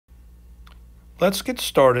Let's get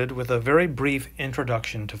started with a very brief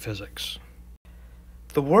introduction to physics.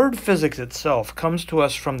 The word physics itself comes to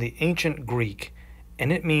us from the ancient Greek,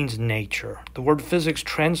 and it means nature. The word physics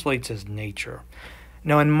translates as nature.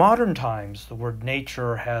 Now, in modern times, the word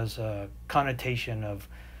nature has a connotation of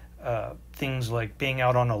things like being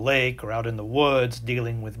out on a lake or out in the woods,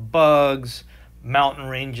 dealing with bugs, mountain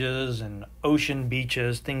ranges, and ocean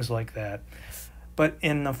beaches, things like that. But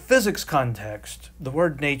in the physics context, the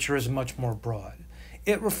word nature is much more broad.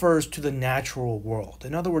 It refers to the natural world.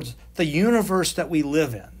 In other words, the universe that we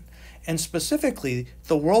live in. And specifically,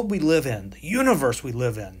 the world we live in, the universe we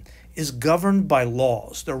live in, is governed by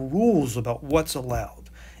laws. There are rules about what's allowed.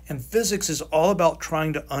 And physics is all about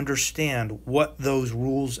trying to understand what those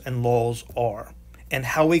rules and laws are and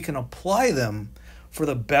how we can apply them for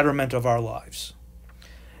the betterment of our lives.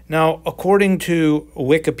 Now, according to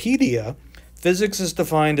Wikipedia, physics is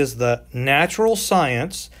defined as the natural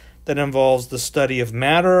science that involves the study of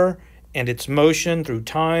matter and its motion through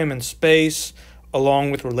time and space,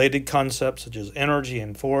 along with related concepts such as energy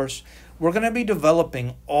and force. We're going to be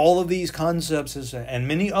developing all of these concepts and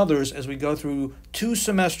many others as we go through 2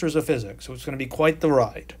 semesters of physics, so it's going to be quite the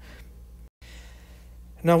ride.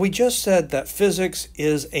 Now, we just said that physics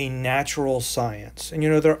is a natural science. And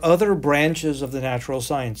there are other branches of the natural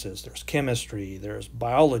sciences. There's chemistry, there's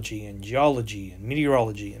biology and geology and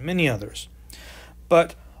meteorology and many others.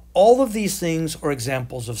 But all of these things are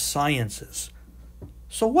examples of sciences.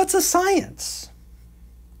 So what's a science?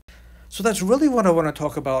 So that's really what I want to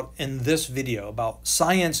talk about in this video, about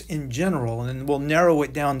science in general, and then we'll narrow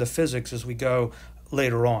it down to physics as we go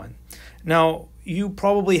later on. Now, you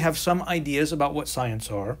probably have some ideas about what science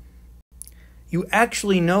are. You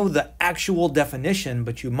actually know the actual definition,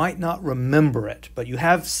 but you might not remember it. But you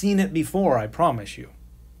have seen it before, I promise you.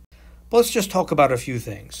 But let's just talk about a few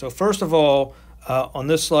things. So first of all, on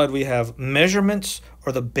this slide we have measurements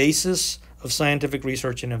are the basis of scientific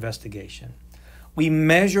research and investigation. We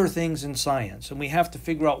measure things in science, and we have to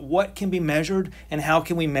figure out what can be measured and how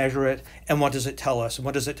can we measure it and what does it tell us, and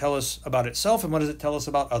what does it tell us about itself, and what does it tell us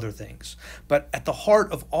about other things. But at the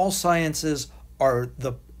heart of all sciences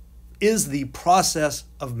is the process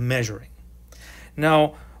of measuring.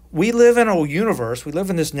 Now, we live in a universe, we live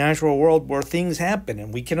in this natural world where things happen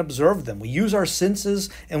and we can observe them. We use our senses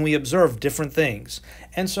and we observe different things.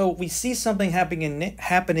 And so we see something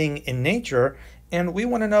happening in nature, and we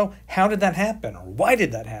want to know, how did that happen, or why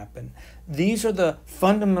did that happen? These are the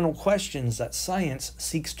fundamental questions that science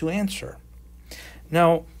seeks to answer.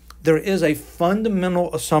 Now, there is a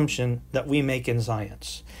fundamental assumption that we make in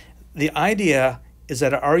science. The idea is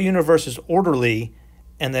that our universe is orderly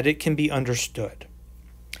and that it can be understood.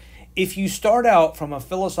 If you start out from a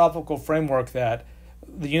philosophical framework that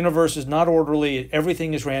the universe is not orderly,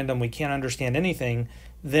 everything is random, we can't understand anything,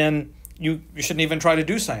 then you shouldn't even try to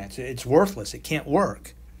do science. It's worthless. It can't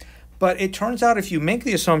work. But it turns out if you make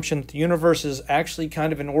the assumption that the universe is actually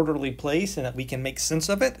kind of an orderly place and that we can make sense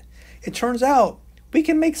of it, it turns out we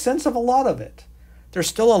can make sense of a lot of it. There's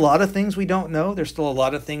still a lot of things we don't know. There's still a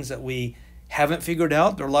lot of things that we haven't figured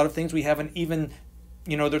out. There are a lot of things we haven't even,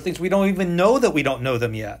 there are things we don't even know that we don't know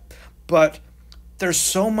them yet. But there's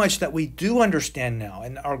so much that we do understand now,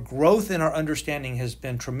 and our growth in our understanding has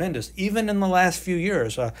been tremendous. Even in the last few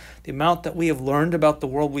years, the amount that we have learned about the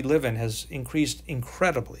world we live in has increased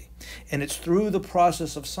incredibly. And it's through the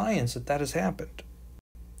process of science that has happened.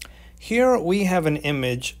 Here we have an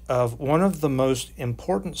image of one of the most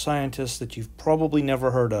important scientists that you've probably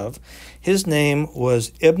never heard of. His name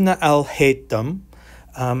was Ibn al-Haytham.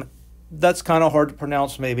 That's kind of hard to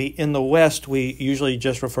pronounce maybe. In the West, we usually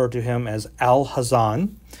just refer to him as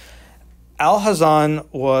Alhazen. Alhazen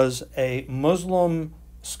was a Muslim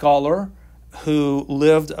scholar who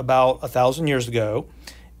lived about 1,000 years ago.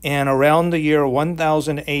 And around the year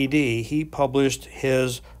 1000 AD, he published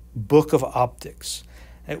his Book of Optics.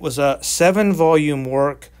 It was a 7-volume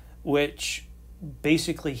work which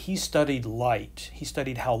basically he studied light. He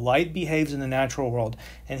studied how light behaves in the natural world,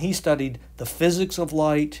 and he studied the physics of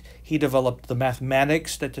light. He developed the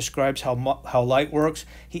mathematics that describes how light works.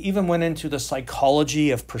 He even went into the psychology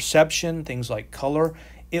of perception, things like color.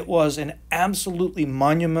 It was an absolutely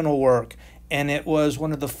monumental work, and it was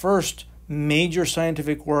one of the first major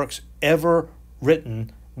scientific works ever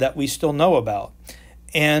written that we still know about.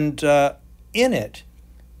 And in it,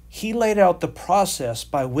 he laid out the process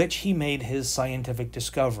by which he made his scientific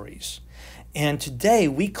discoveries. And today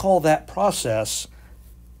we call that process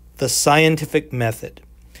the scientific method.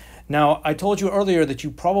 Now, I told you earlier that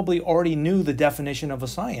you probably already knew the definition of a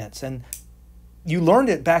science, and you learned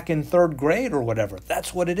it back in third grade or whatever.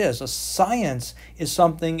 That's what it is. A science is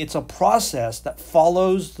something, it's a process that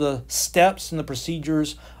follows the steps and the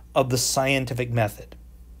procedures of the scientific method.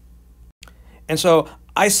 And so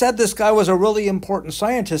I said this guy was a really important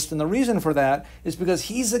scientist, and the reason for that is because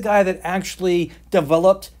he's the guy that actually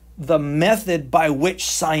developed the method by which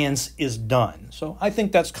science is done. So I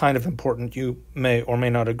think that's kind of important. You may or may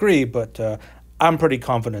not agree, but I'm pretty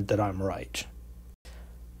confident that I'm right.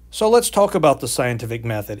 So let's talk about the scientific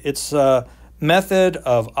method. It's a method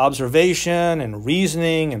of observation and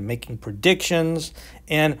reasoning and making predictions,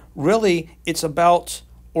 and really it's about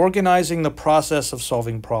organizing the process of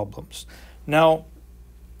solving problems. Now,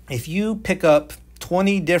 if you pick up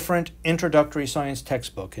 20 different introductory science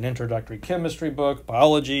textbooks, an introductory chemistry book,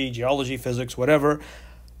 biology, geology, physics, whatever,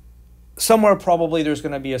 somewhere probably there's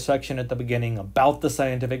going to be a section at the beginning about the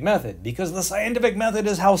scientific method, because the scientific method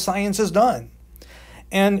is how science is done.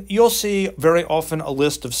 And you'll see very often a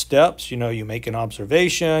list of steps. You know, you make an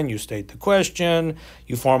observation, you state the question,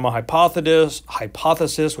 you form a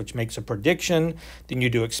hypothesis, which makes a prediction. Then you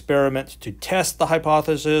do experiments to test the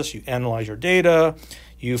hypothesis, you analyze your data,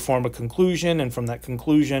 you form a conclusion, and from that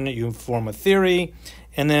conclusion, you form a theory,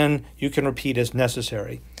 and then you can repeat as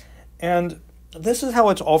necessary. And this is how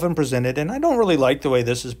it's often presented, and I don't really like the way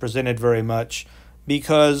this is presented very much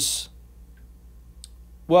because,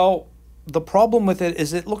 well, the problem with it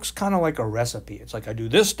is it looks kind of like a recipe. It's like I do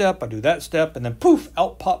this step, I do that step, and then poof,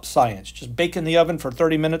 out pops science. Just bake in the oven for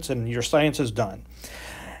 30 minutes and your science is done.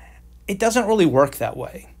 It doesn't really work that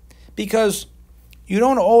way because you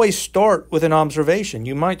don't always start with an observation.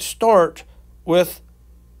 You might start with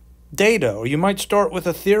data, or you might start with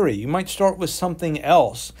a theory. You might start with something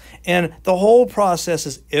else. And the whole process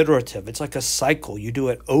is iterative. It's like a cycle. You do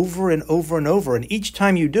it over and over and over. And each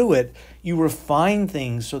time you do it, you refine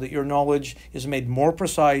things so that your knowledge is made more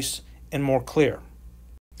precise and more clear.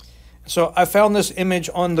 So I found this image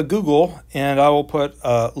on the Google, and I will put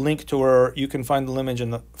a link to where you can find the image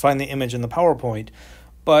in the PowerPoint.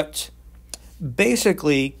 But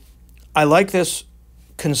basically, I like this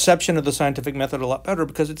conception of the scientific method a lot better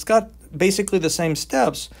because it's got basically the same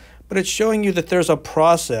steps, but it's showing you that there's a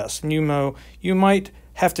process, and you might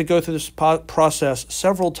have to go through this process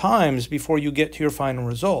several times before you get to your final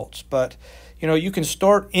results. But you can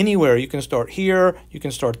start anywhere. You can start here, you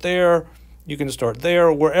can start there, you can start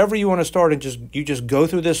there, wherever you want to start, and you just go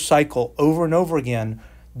through this cycle over and over again,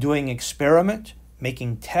 doing experiment,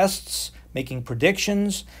 making tests, making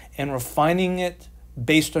predictions, and refining it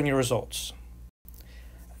based on your results.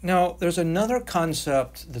 Now, there's another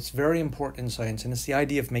concept that's very important in science, and it's the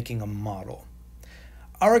idea of making a model.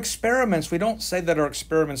 Our experiments, we don't say that our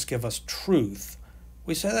experiments give us truth.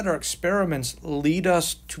 We say that our experiments lead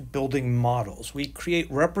us to building models. We create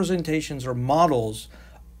representations or models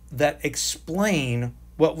that explain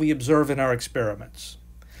what we observe in our experiments.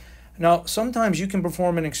 Now, sometimes you can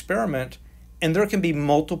perform an experiment and there can be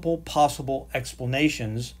multiple possible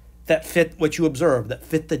explanations that fit what you observe, that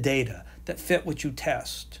fit the data, that fit what you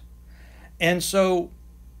test. And so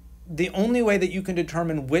the only way that you can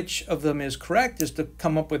determine which of them is correct is to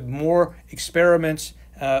come up with more experiments,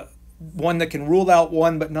 one that can rule out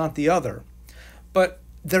one but not the other. But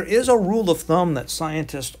there is a rule of thumb that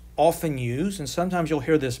scientists often use, and sometimes you'll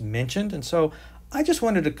hear this mentioned, and so I just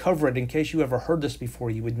wanted to cover it in case you ever heard this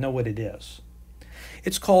before, you would know what it is.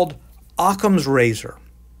 It's called Occam's razor.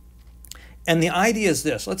 And the idea is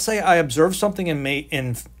this. Let's say I observe something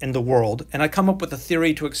in the world, and I come up with a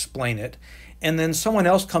theory to explain it, and then someone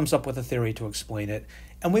else comes up with a theory to explain it,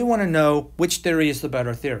 and we want to know which theory is the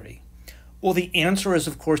better theory. Well, the answer is,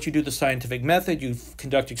 of course, you do the scientific method, you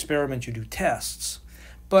conduct experiments, you do tests.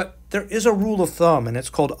 But there is a rule of thumb, and it's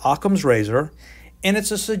called Occam's razor, and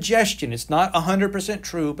it's a suggestion. It's not 100%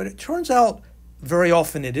 true, but it turns out very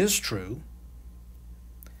often it is true.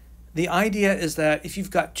 The idea is that if you've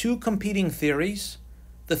got two competing theories,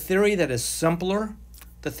 the theory that is simpler,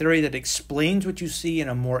 the theory that explains what you see in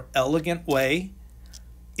a more elegant way,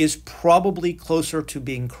 is probably closer to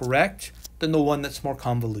being correct than the one that's more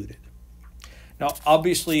convoluted. Now,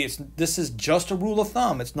 obviously, this is just a rule of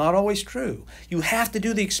thumb. It's not always true. You have to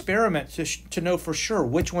do the experiment to know for sure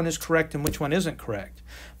which one is correct and which one isn't correct.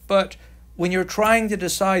 But when you're trying to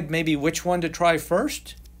decide maybe which one to try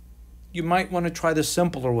first, you might want to try the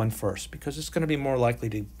simpler one first because it's going to be more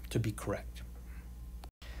likely to be correct.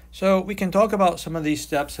 So we can talk about some of these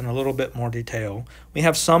steps in a little bit more detail. We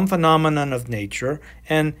have some phenomenon of nature,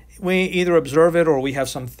 and we either observe it or we have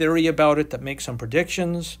some theory about it that makes some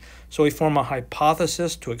predictions. So we form a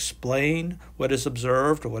hypothesis to explain what is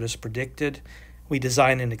observed or what is predicted. We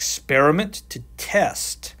design an experiment to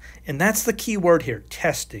test, and that's the key word here,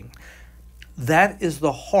 testing. That is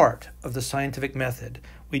the heart of the scientific method.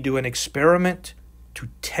 We do an experiment to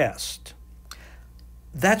test.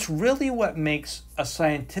 That's really what makes a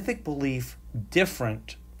scientific belief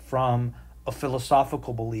different from a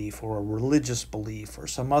philosophical belief or a religious belief or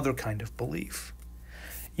some other kind of belief.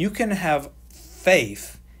 You can have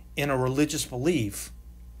faith in a religious belief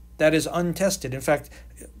that is untested. In fact,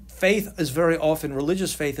 faith is very often,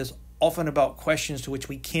 religious faith is often about questions to which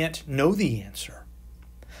we can't know the answer.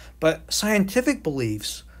 But scientific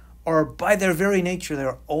beliefs are, by their very nature,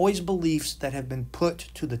 they're always beliefs that have been put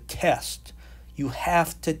to the test. You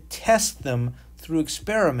have to test them through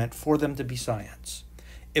experiment for them to be science.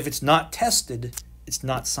 If it's not tested, it's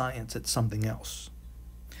not science, it's something else.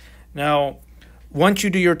 Now, once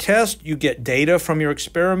you do your test, you get data from your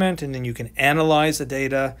experiment, and then you can analyze the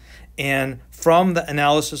data. And from the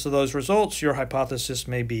analysis of those results, your hypothesis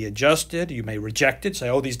may be adjusted. You may reject it, say,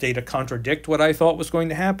 oh, these data contradict what I thought was going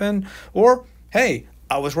to happen. Or, hey,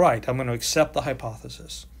 I was right. I'm going to accept the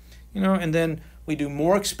hypothesis. And then we do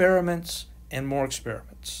more experiments and more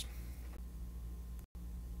experiments.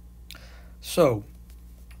 So,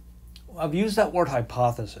 I've used that word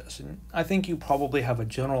hypothesis, and I think you probably have a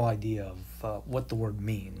general idea of what the word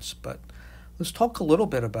means, but let's talk a little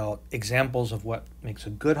bit about examples of what makes a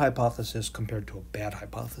good hypothesis compared to a bad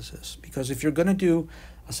hypothesis. Because if you're going to do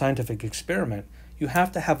a scientific experiment, you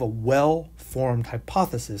have to have a well-formed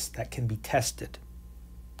hypothesis that can be tested.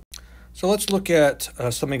 So let's look at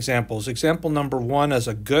some examples. Example number one is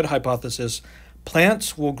a good hypothesis.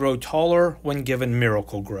 Plants will grow taller when given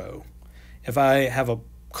Miracle-Gro. If I have a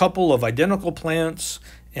couple of identical plants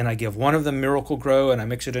and I give one of them Miracle-Gro and I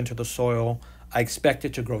mix it into the soil, I expect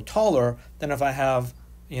it to grow taller than if I have,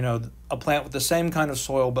 a plant with the same kind of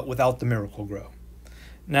soil but without the Miracle-Gro.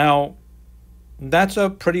 Now, that's a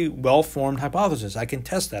pretty well-formed hypothesis. I can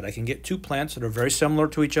test that. I can get two plants that are very similar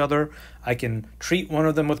to each other. I can treat one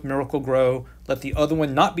of them with Miracle-Gro, let the other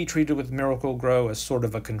one not be treated with Miracle-Gro as sort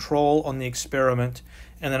of a control on the experiment,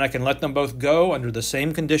 and then I can let them both go under the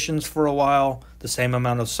same conditions for a while, the same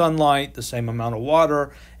amount of sunlight, the same amount of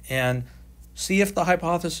water, and see if the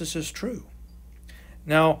hypothesis is true.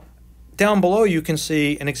 Now, down below you can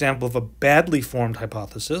see an example of a badly formed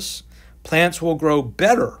hypothesis. Plants will grow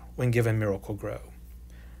better when given Miracle-Gro.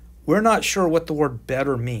 We're not sure what the word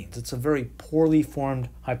better means. It's a very poorly formed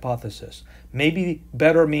hypothesis. Maybe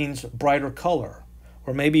better means brighter color,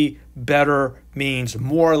 or maybe better means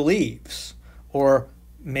more leaves, or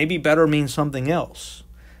maybe better means something else.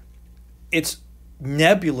 It's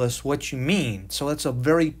nebulous what you mean, so it's a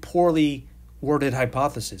very poorly worded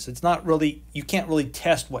hypothesis. It's not really, you can't really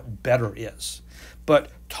test what better is.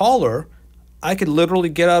 But taller, I could literally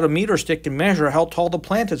get out a meter stick and measure how tall the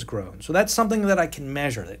plant has grown. So that's something that I can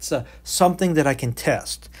measure. It's something that I can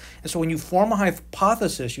test. And so when you form a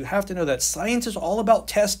hypothesis, you have to know that science is all about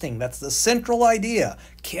testing. That's the central idea.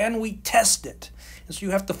 Can we test it? And so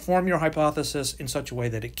you have to form your hypothesis in such a way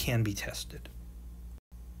that it can be tested.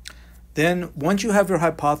 Then, once you have your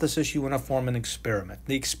hypothesis, you want to form an experiment.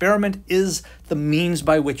 The experiment is the means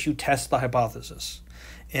by which you test the hypothesis.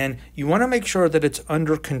 And you want to make sure that it's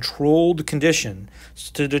under controlled conditions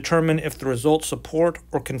to determine if the results support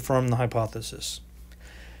or confirm the hypothesis.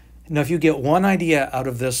 Now, if you get one idea out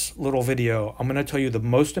of this little video, I'm going to tell you the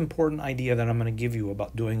most important idea that I'm going to give you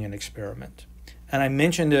about doing an experiment. And I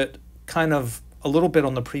mentioned it kind of a little bit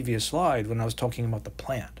on the previous slide when I was talking about the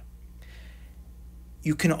plant.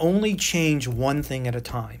 You can only change one thing at a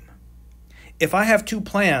time. If I have two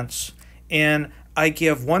plants and I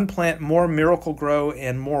give one plant more Miracle-Gro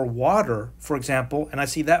and more water, for example, and I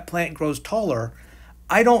see that plant grows taller,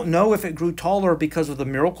 I don't know if it grew taller because of the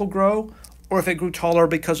Miracle-Gro or if it grew taller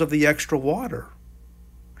because of the extra water.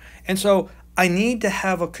 And so I need to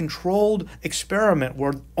have a controlled experiment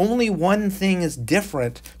where only one thing is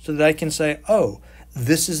different so that I can say, oh,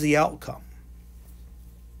 this is the outcome.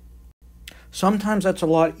 Sometimes that's a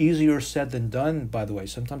lot easier said than done, by the way.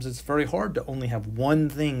 Sometimes it's very hard to only have one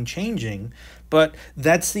thing changing, but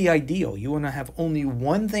that's the ideal. You want to have only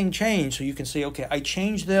one thing change so you can say, okay, I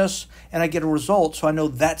changed this and I get a result, so I know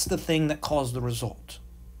that's the thing that caused the result.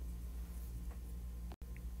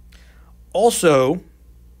 Also,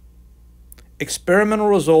 experimental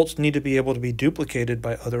results need to be able to be duplicated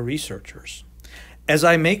by other researchers. As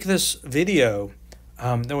I make this video,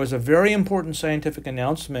 there was a very important scientific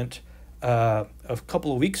announcement a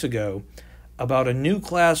couple of weeks ago about a new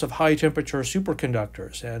class of high-temperature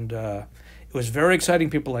superconductors, and it was very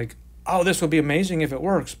exciting. People were like, oh, this would be amazing if it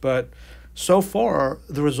works, but so far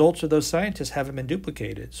the results of those scientists haven't been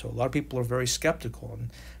duplicated, so a lot of people are very skeptical,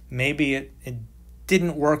 and maybe it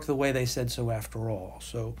didn't work the way they said so after all.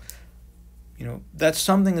 So That's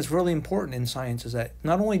something that's really important in science, is that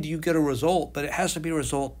not only do you get a result, but it has to be a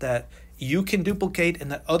result that you can duplicate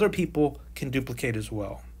and that other people can duplicate as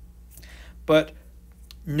well. But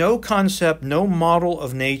no concept, no model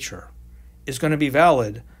of nature is going to be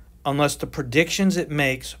valid unless the predictions it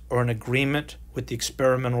makes are in agreement with the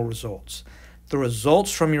experimental results. The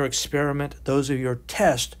results from your experiment, those are your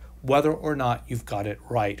test, whether or not you've got it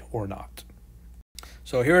right or not.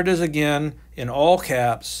 So here it is again, in all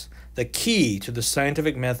caps. The key to the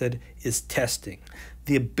scientific method is testing.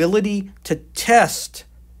 The ability to test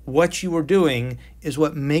what you are doing is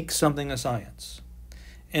what makes something a science.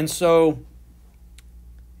 And so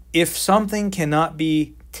if something cannot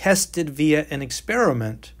be tested via an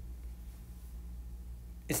experiment,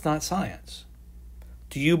 it's not science.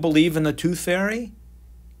 Do you believe in the tooth fairy?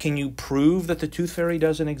 Can you prove that the tooth fairy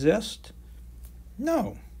doesn't exist?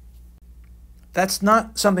 No. That's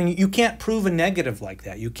not something, you can't prove a negative like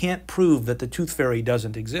that. You can't prove that the tooth fairy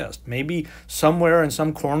doesn't exist. Maybe somewhere in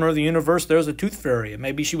some corner of the universe there's a tooth fairy. And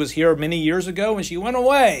maybe she was here many years ago and she went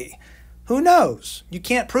away. Who knows? You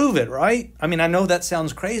can't prove it, right? I mean, I know that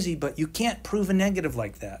sounds crazy, but you can't prove a negative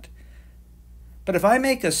like that. But if I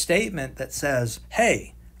make a statement that says,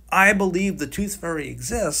 hey, I believe the tooth fairy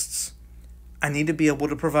exists, I need to be able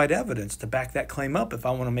to provide evidence to back that claim up if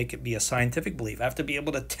I want to make it be a scientific belief. I have to be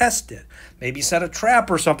able to test it, maybe set a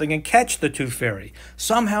trap or something and catch the tooth fairy.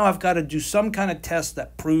 Somehow I've got to do some kind of test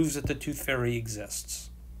that proves that the tooth fairy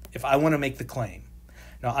exists if I want to make the claim.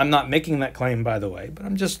 Now, I'm not making that claim, by the way, but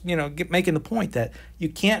I'm just, making the point that you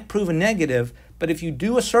can't prove a negative, but if you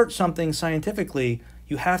do assert something scientifically,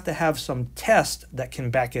 you have to have some test that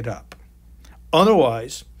can back it up.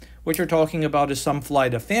 Otherwise, what you're talking about is some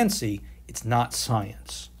flight of fancy. It's not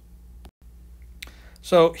science.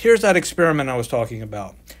 So here's that experiment I was talking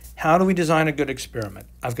about. How do we design a good experiment?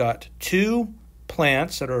 I've got two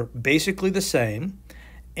plants that are basically the same,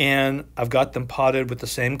 and I've got them potted with the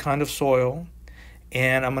same kind of soil,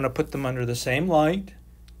 and I'm going to put them under the same light,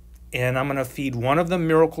 and I'm going to feed one of them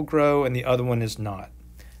Miracle-Gro and the other one is not.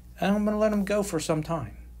 And I'm going to let them go for some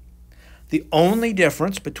time. The only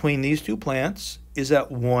difference between these two plants is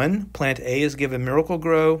that one, plant A, is given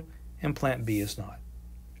Miracle-Gro and plant B is not.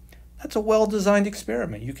 That's a well-designed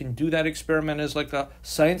experiment. You can do that experiment as like a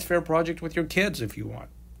science fair project with your kids if you want.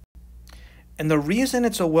 And the reason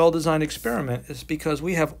it's a well-designed experiment is because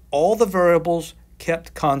we have all the variables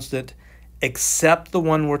kept constant except the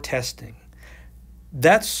one we're testing.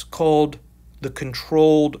 That's called the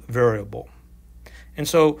controlled variable. And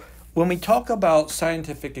so when we talk about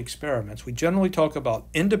scientific experiments, we generally talk about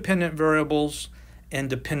independent variables and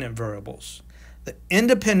dependent variables. The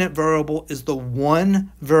independent variable is the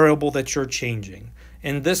one variable that you're changing.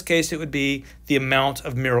 In this case, it would be the amount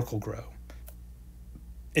of Miracle-Gro.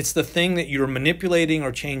 It's the thing that you're manipulating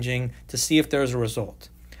or changing to see if there's a result.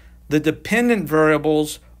 The dependent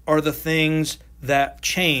variables are the things that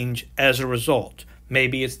change as a result.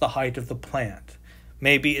 Maybe it's the height of the plant.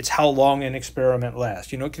 Maybe it's how long an experiment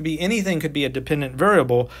lasts. It could be anything, could be a dependent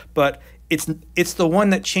variable, but it's the one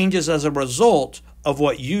that changes as a result of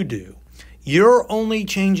what you do. You're only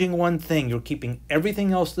changing one thing. You're keeping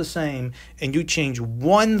everything else the same, and you change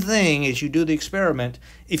one thing as you do the experiment.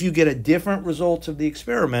 If you get a different result of the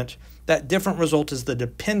experiment, that different result is the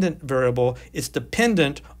dependent variable. It's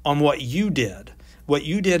dependent on what you did. What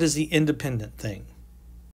you did is the independent thing.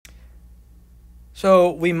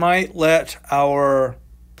 So we might let our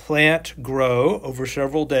plant grow over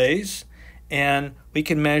several days, and we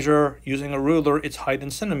can measure using a ruler its height in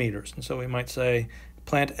centimeters. And so we might say,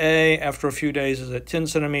 plant A, after a few days, is at 10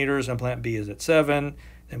 centimeters, and plant B is at 7,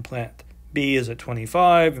 and plant B is at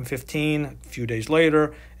 25 and 15 a few days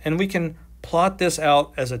later, and we can plot this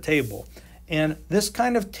out as a table. And this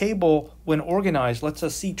kind of table, when organized, lets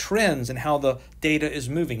us see trends in how the data is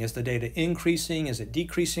moving. Is the data increasing? Is it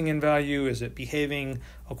decreasing in value? Is it behaving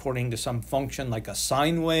according to some function like a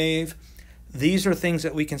sine wave? These are things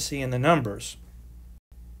that we can see in the numbers.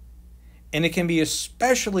 And it can be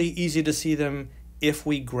especially easy to see them if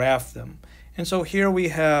we graph them. And so here we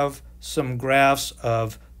have some graphs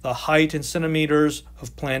of the height in centimeters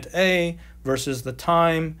of plant A versus the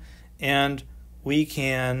time, and we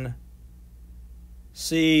can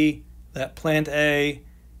see that plant A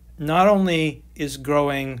not only is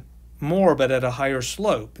growing more but at a higher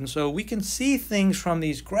slope. And so we can see things from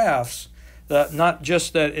these graphs, that not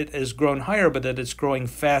just that it has grown higher, but that it's growing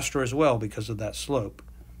faster as well because of that slope.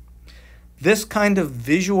 This kind of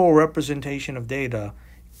visual representation of data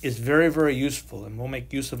is very, very useful, and we'll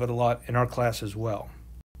make use of it a lot in our class as well.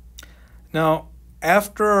 Now,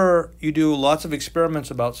 after you do lots of experiments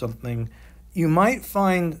about something, you might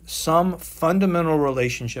find some fundamental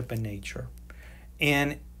relationship in nature.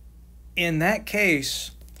 And in that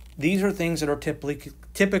case, these are things that are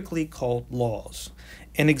typically called laws.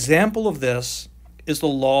 An example of this is the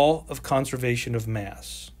law of conservation of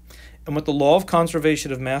mass. And what the law of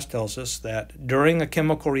conservation of mass tells us that during a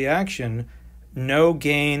chemical reaction, no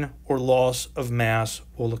gain or loss of mass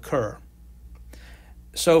will occur.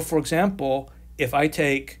 So, for example, if I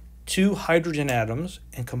take two hydrogen atoms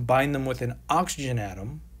and combine them with an oxygen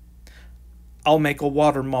atom, I'll make a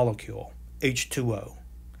water molecule, H2O.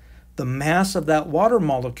 The mass of that water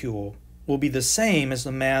molecule will be the same as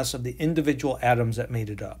the mass of the individual atoms that made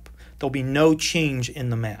it up. There'll be no change in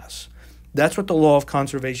the mass. That's what the law of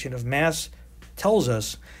conservation of mass tells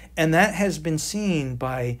us, and that has been seen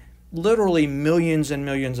by literally millions and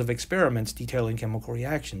millions of experiments detailing chemical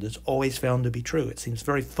reactions. It's always found to be true. It seems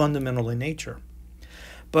very fundamental in nature.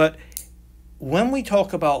 But when we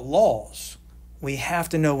talk about laws, we have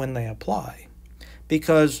to know when they apply,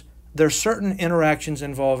 because there are certain interactions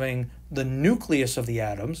involving the nucleus of the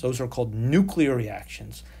atoms. Those are called nuclear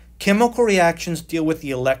reactions. Chemical reactions deal with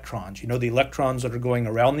the electrons. You know, the electrons that are going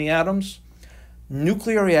around the atoms.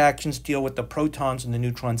 Nuclear reactions deal with the protons and the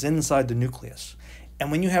neutrons inside the nucleus.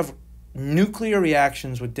 And when you have nuclear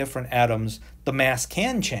reactions with different atoms, the mass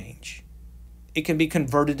can change. It can be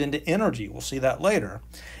converted into energy. We'll see that later.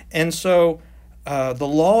 And so the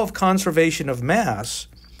law of conservation of mass,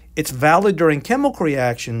 it's valid during chemical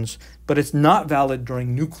reactions, but it's not valid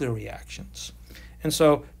during nuclear reactions. And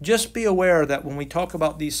so just be aware that when we talk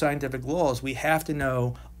about these scientific laws, we have to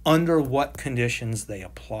know under what conditions they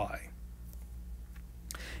apply.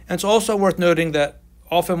 And it's also worth noting that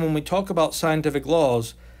often when we talk about scientific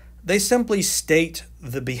laws, they simply state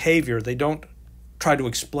the behavior. They don't try to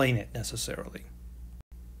explain it necessarily.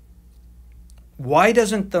 Why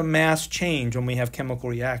doesn't the mass change when we have chemical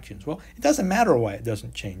reactions? Well, it doesn't matter why it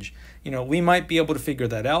doesn't change. You know, we might be able to figure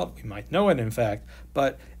that out. We might know it, in fact.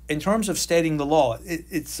 But in terms of stating the law,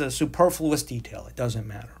 it's a superfluous detail. It doesn't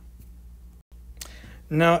matter.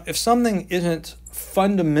 Now, if something isn't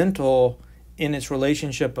fundamental in its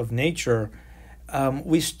relationship of nature,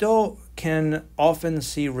 we still can often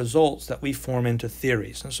see results that we form into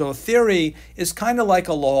theories. And so a theory is kind of like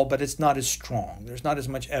a law, but it's not as strong. There's not as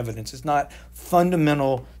much evidence. It's not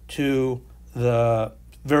fundamental to the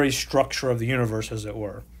very structure of the universe, as it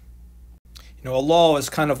were. You know, a law is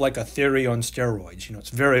kind of like a theory on steroids. You know,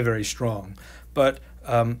 it's very, very strong. But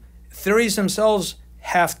theories themselves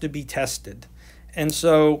have to be tested. And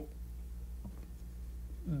so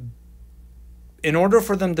in order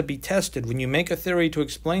for them to be tested, when you make a theory to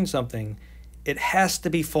explain something, it has to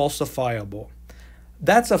be falsifiable.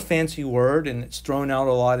 That's a fancy word, and it's thrown out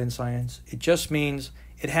a lot in science. It just means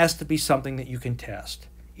it has to be something that you can test.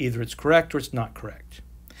 Either it's correct or it's not correct.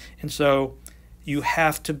 And so you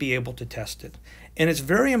have to be able to test it. And it's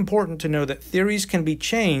very important to know that theories can be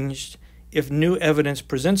changed if new evidence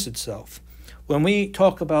presents itself. When we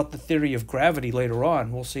talk about the theory of gravity later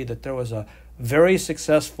on, we'll see that there was a very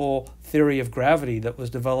successful theory of gravity that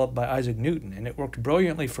was developed by Isaac Newton, and it worked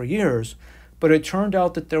brilliantly for years, but it turned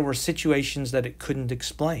out that there were situations that it couldn't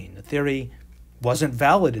explain. The theory wasn't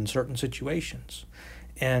valid in certain situations.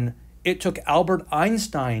 And it took Albert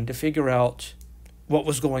Einstein to figure out what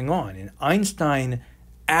was going on. And Einstein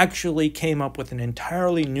actually came up with an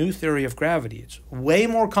entirely new theory of gravity. It's way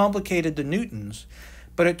more complicated than Newton's,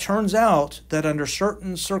 but it turns out that under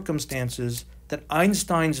certain circumstances, that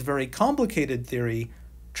Einstein's very complicated theory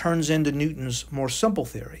turns into Newton's more simple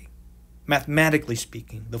theory. Mathematically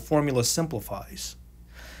speaking, the formula simplifies.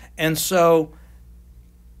 And so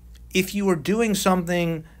if you were doing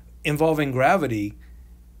something involving gravity,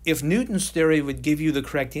 if Newton's theory would give you the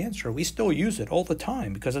correct answer, we still use it all the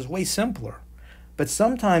time because it's way simpler. But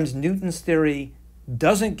sometimes Newton's theory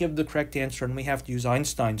doesn't give the correct answer, and we have to use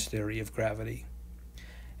Einstein's theory of gravity.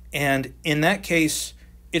 And in that case,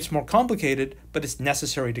 it's more complicated, but it's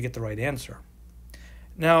necessary to get the right answer.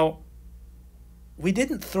 Now, we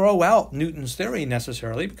didn't throw out Newton's theory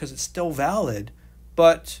necessarily because it's still valid,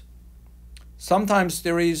 but sometimes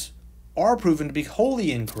theories are proven to be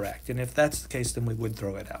wholly incorrect, and if that's the case, then we would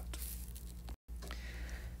throw it out.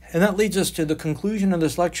 And that leads us to the conclusion of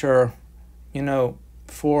this lecture. You know,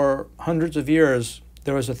 for hundreds of years,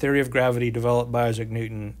 there was a theory of gravity developed by Isaac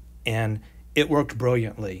Newton, and it worked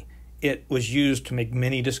brilliantly. It was used to make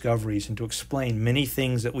many discoveries and to explain many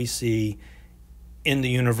things that we see in the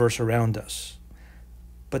universe around us.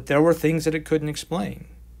 But there were things that it couldn't explain.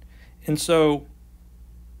 And so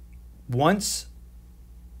once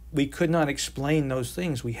we could not explain those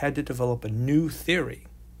things, we had to develop a new theory.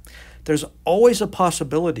 There's always a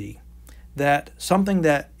possibility that something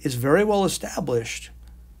that is very well established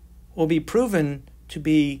will be proven to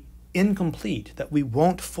be incomplete, that we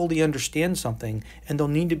won't fully understand something, and there'll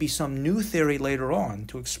need to be some new theory later on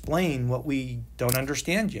to explain what we don't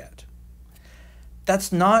understand yet.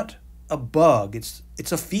 That's not a bug, it's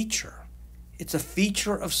a feature. It's a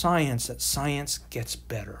feature of science that science gets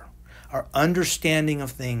better. Our understanding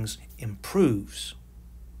of things improves.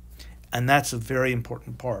 And that's a very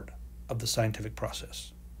important part of the scientific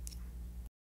process.